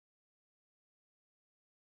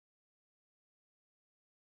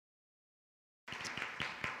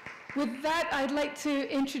With that, I'd like to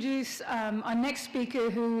introduce our next speaker,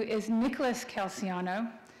 who is Nicolas Calciano.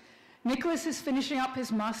 Nicolas is finishing up his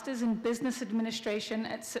master's in business administration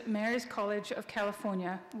at St. Mary's College of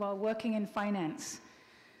California while working in finance.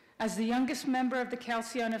 As the youngest member of the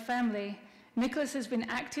Calciano family, Nicolas has been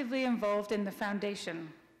actively involved in the foundation.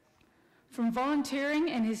 From volunteering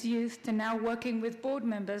in his youth to now working with board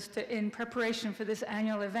members in preparation for this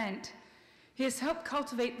annual event, he has helped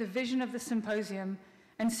cultivate the vision of the symposium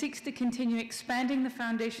and seeks to continue expanding the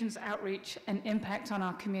foundation's outreach and impact on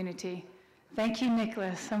our community. Thank you,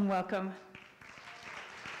 Nicolas, and welcome.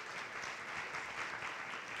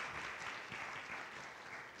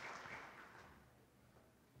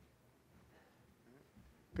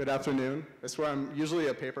 Good afternoon. I swear I'm usually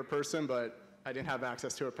a paper person, but I didn't have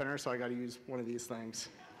access to a printer, so I got to use one of these things.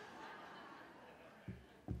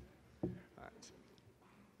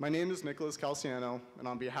 My name is Nicolas Calciano, and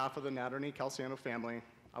on behalf of the Natterney Calciano family,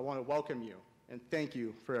 I want to welcome you and thank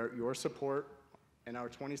you for your support in our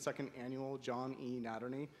 22nd annual John E.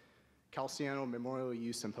 Natterney Calciano Memorial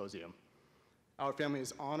Youth Symposium. Our family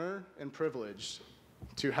is honored and privileged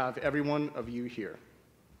to have every one of you here.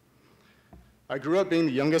 I grew up being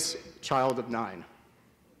the youngest child of 9.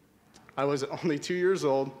 I was only 2 years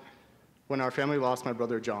old when our family lost my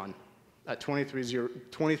brother John at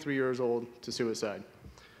 23 years old to suicide.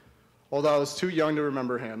 Although I was too young to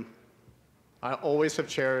remember him, I always have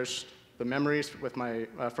cherished the memories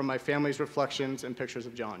from my family's reflections and pictures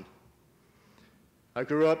of John. I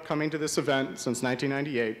grew up coming to this event since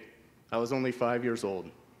 1998. I was only 5 years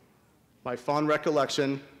old. My fond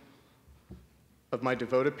recollection of my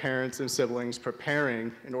devoted parents and siblings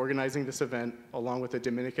preparing and organizing this event along with the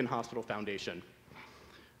Dominican Hospital Foundation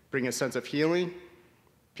bring a sense of healing,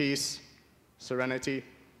 peace, serenity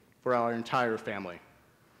for our entire family.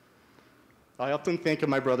 I often think of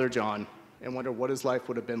my brother John and wonder what his life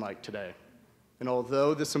would have been like today. And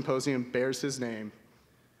although the symposium bears his name,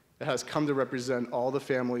 it has come to represent all the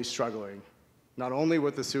families struggling, not only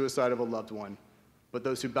with the suicide of a loved one, but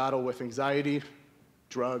those who battle with anxiety,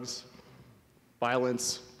 drugs,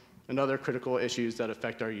 violence, and other critical issues that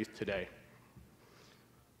affect our youth today.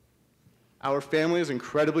 Our family is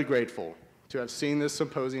incredibly grateful to have seen this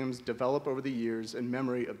symposium develop over the years in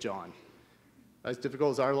memory of John. As difficult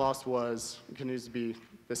as our loss was, it continues to be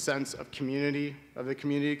the sense of the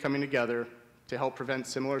community coming together to help prevent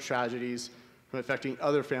similar tragedies from affecting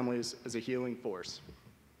other families as a healing force.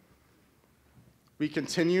 We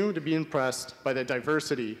continue to be impressed by the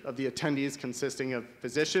diversity of the attendees consisting of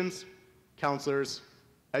physicians, counselors,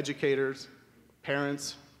 educators,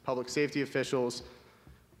 parents, public safety officials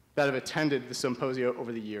that have attended the symposium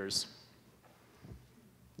over the years.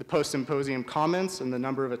 The post-symposium comments and the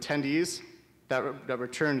number of attendees that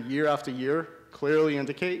return year after year clearly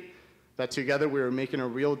indicate that together we are making a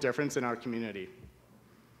real difference in our community.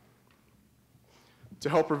 To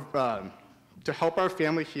help our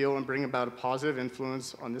family heal and bring about a positive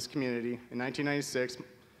influence on this community, in 1996,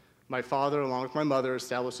 my father, along with my mother,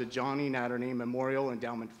 established a John E. Natterney Memorial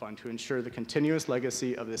Endowment Fund to ensure the continuous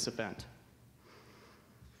legacy of this event.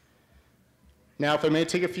 Now, if I may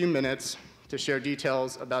take a few minutes to share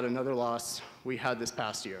details about another loss we had this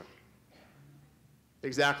past year.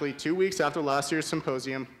 Exactly 2 weeks after last year's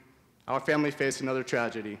symposium, our family faced another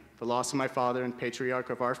tragedy, the loss of my father and patriarch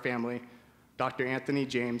of our family, Dr. Anthony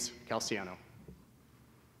James Calciano.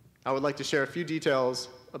 I would like to share a few details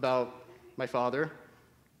about my father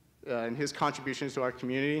and his contributions to our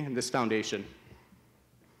community and this foundation.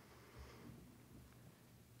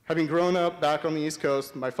 Having grown up back on the East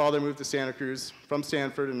Coast, my father moved to Santa Cruz from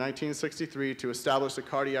Stanford in 1963 to establish a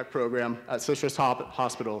cardiac program at Citrus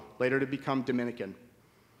Hospital, later to become Dominican.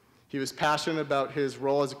 He was passionate about his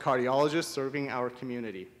role as a cardiologist serving our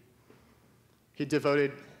community. He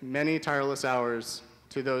devoted many tireless hours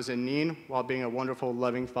to those in need while being a wonderful,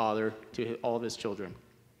 loving father to all of his children.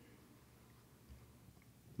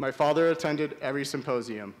 My father attended every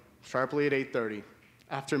symposium, sharply at 8:30,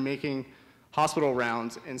 after making hospital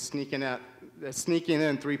rounds and sneaking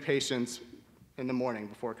in 3 patients in the morning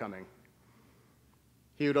before coming.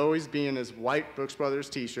 He would always be in his white Brooks Brothers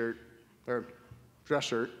t-shirt, or dress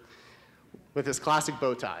shirt, with his classic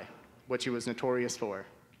bow tie, which he was notorious for.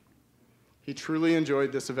 He truly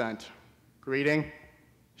enjoyed this event, greeting,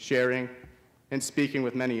 sharing, and speaking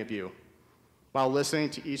with many of you, while listening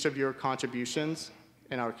to each of your contributions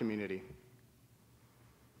in our community.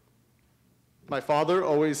 My father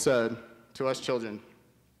always said to us children,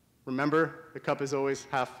 remember, the cup is always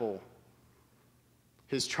half full.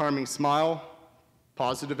 His charming smile,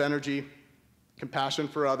 positive energy, compassion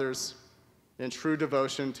for others, and true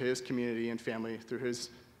devotion to his community and family through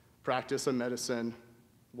his practice of medicine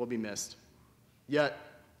will be missed. Yet,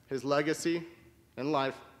 his legacy and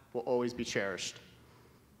life will always be cherished.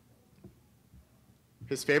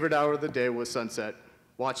 His favorite hour of the day was sunset,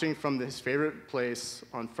 watching from his favorite place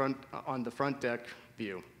on the front deck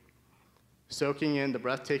view, soaking in the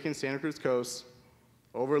breathtaking Santa Cruz coast,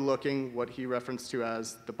 overlooking what he referenced to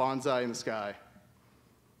as the bonsai in the sky.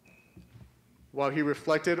 While he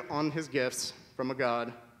reflected on his gifts from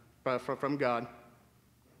God, a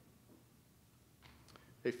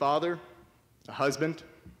father, a husband,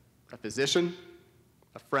 a physician,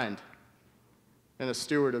 a friend, and a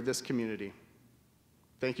steward of this community.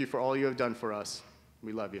 Thank you for all you have done for us.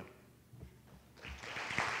 We love you.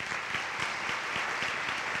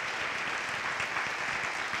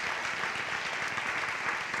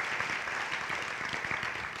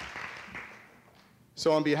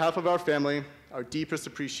 So on behalf of our family, our deepest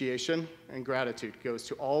appreciation and gratitude goes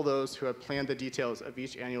to all those who have planned the details of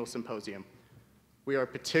each annual symposium. We are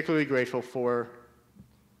particularly grateful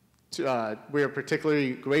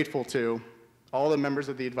to all the members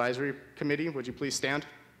of the advisory committee. Would you please stand?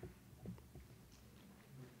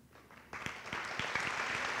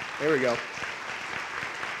 There we go.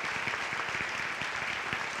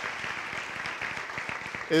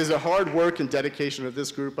 It is the hard work and dedication of this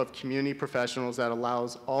group of community professionals that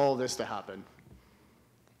allows all this to happen.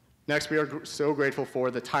 Next, we are so grateful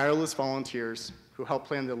for the tireless volunteers who help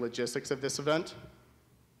plan the logistics of this event.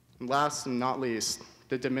 And last and not least,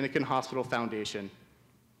 the Dominican Hospital Foundation,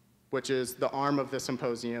 which is the arm of the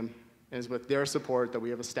symposium, and is with their support that we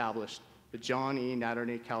have established the John E.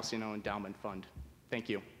 Calciano Endowment Fund. Thank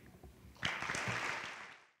you.